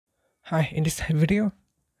Hi, in this video,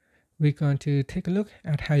 we're going to take a look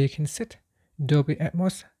at how you can set Dolby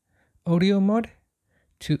Atmos audio mode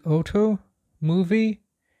to auto, movie,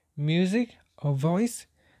 music, or voice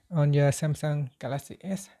on your Samsung Galaxy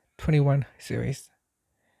S21 series.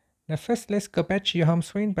 Now first, let's go back to your home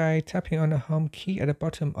screen by tapping on the home key at the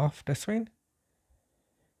bottom of the screen.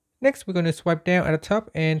 Next, we're going to swipe down at the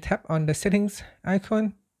top and tap on the settings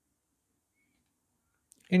icon.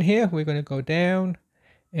 In here, we're going to go down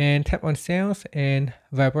and tap on sounds and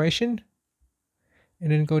vibration,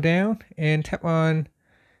 and then go down and tap on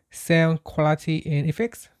sound quality and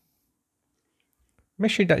effects. Make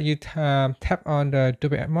sure that you tap on the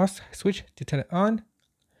Dolby Atmos switch to turn it on.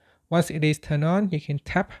 Once it is turned on, you can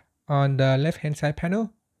tap on the left hand side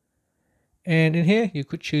panel, and in here you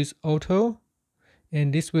could choose auto,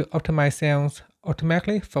 and this will optimize sounds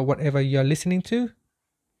automatically for whatever you're listening to.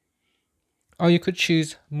 Or you could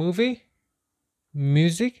choose movie,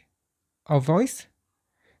 music, or voice.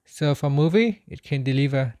 So for movie, it can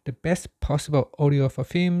deliver the best possible audio for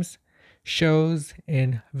films, shows,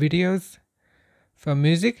 and videos. For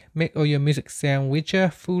music, make all your music sound richer,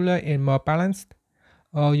 fuller, and more balanced.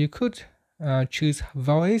 Or you could choose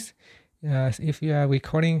voice if you are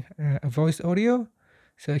recording a voice audio,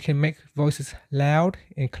 so it can make voices loud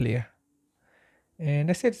and clear. And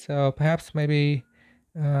that's it. So perhaps maybe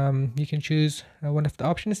you can choose one of the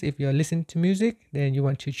options. If you're listening to music, then you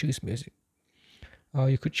want to choose music. Or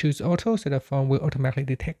you could choose auto, so the phone will automatically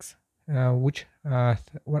detect what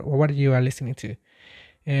you are listening to.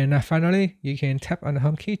 And finally, you can tap on the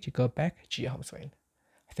home key to go back to your home screen.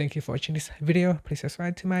 Thank you for watching this video. Please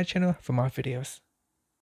subscribe to my channel for more videos.